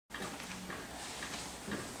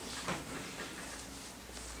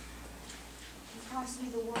promised me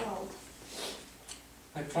the world.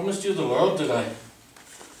 I promised you the world, did I? You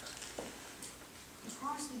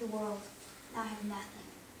promised me the world. Now I have nothing.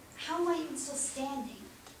 How am I even still standing?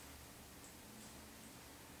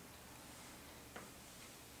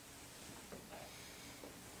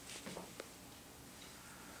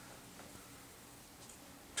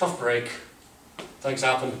 Tough break. Things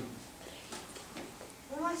happen.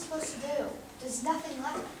 What am I supposed to do? There's nothing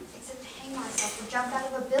left except to hang myself or jump out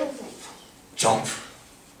of a building. Jump.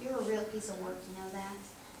 You're a real piece of work, you know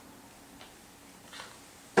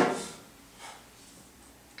that?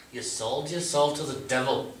 You sold your soul to the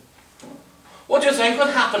devil. What do you think would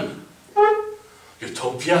happen?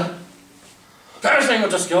 Utopia? Everything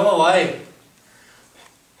would just go away.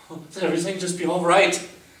 Everything just be alright.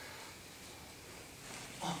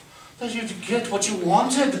 That you'd get what you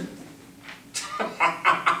wanted.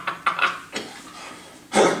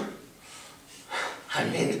 I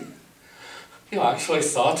mean, you actually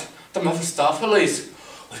thought the Mephistopheles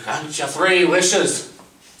would grant you 3 wishes.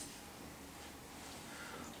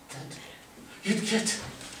 That you'd get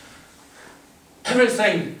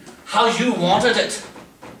everything how you wanted it.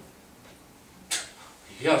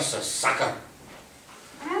 You're a sucker.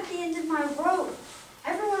 I'm at the end of my rope.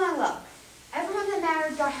 Everyone I love, everyone that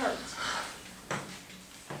mattered got hurt.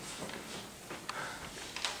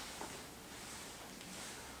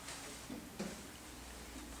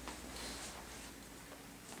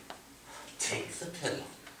 Take the pill.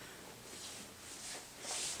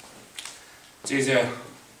 It's easier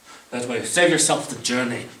that way. Save yourself the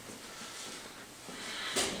journey.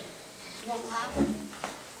 What will happen?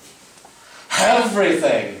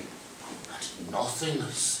 Everything and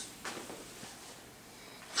nothingness.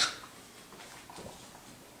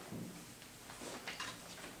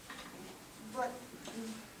 But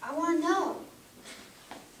I want to know.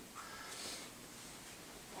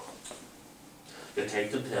 You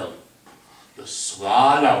take the pill. You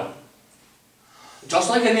swallow. Just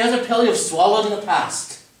like any other pill you've swallowed in the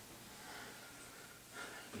past.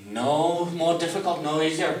 No more difficult, no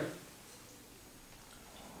easier.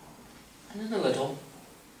 And in a little,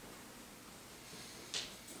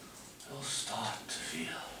 you'll start to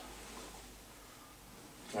feel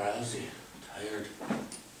drowsy, tired.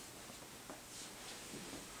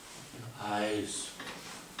 Your eyes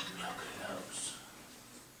will close.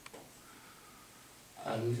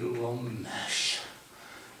 And you will mesh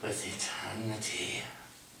with eternity.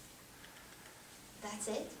 That's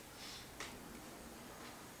it?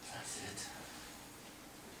 That's it.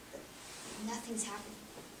 Nothing's happening.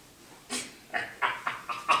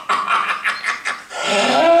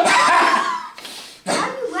 Why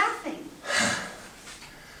are you laughing?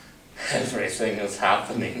 Everything is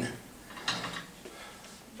happening.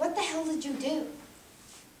 What the hell did you do?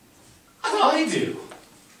 What do I do?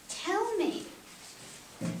 Tell me.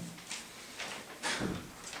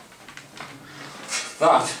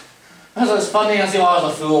 That is as funny as you are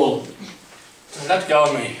the fool. So let go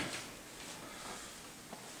of me.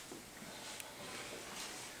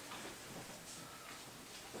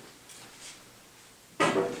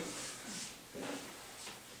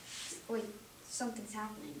 Wait, something's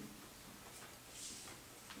happening.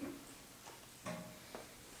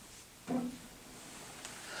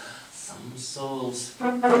 Some souls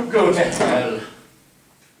go to hell.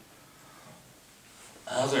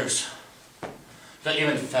 Others go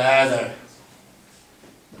even further.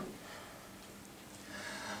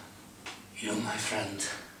 You, my friend,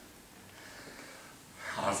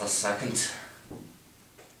 are the second.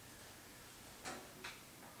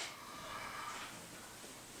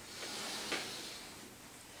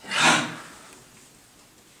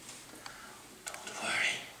 Don't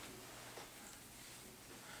worry.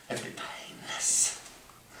 It'll be painless.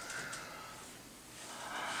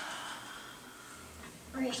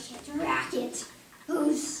 Racket.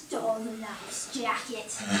 Who stole the nice jacket?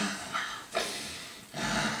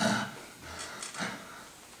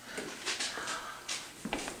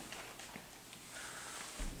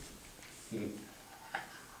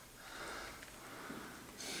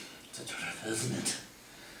 It's a truth, isn't it?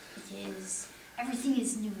 It is. Everything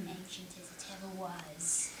is new and ancient as it ever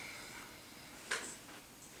was.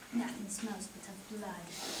 Nothing smells but of blood.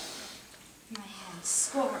 My hands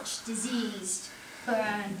scorched, diseased,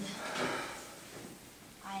 burned.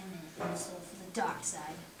 I am in a soul for the dark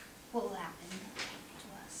side. What will happen to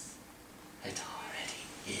us? It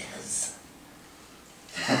already is.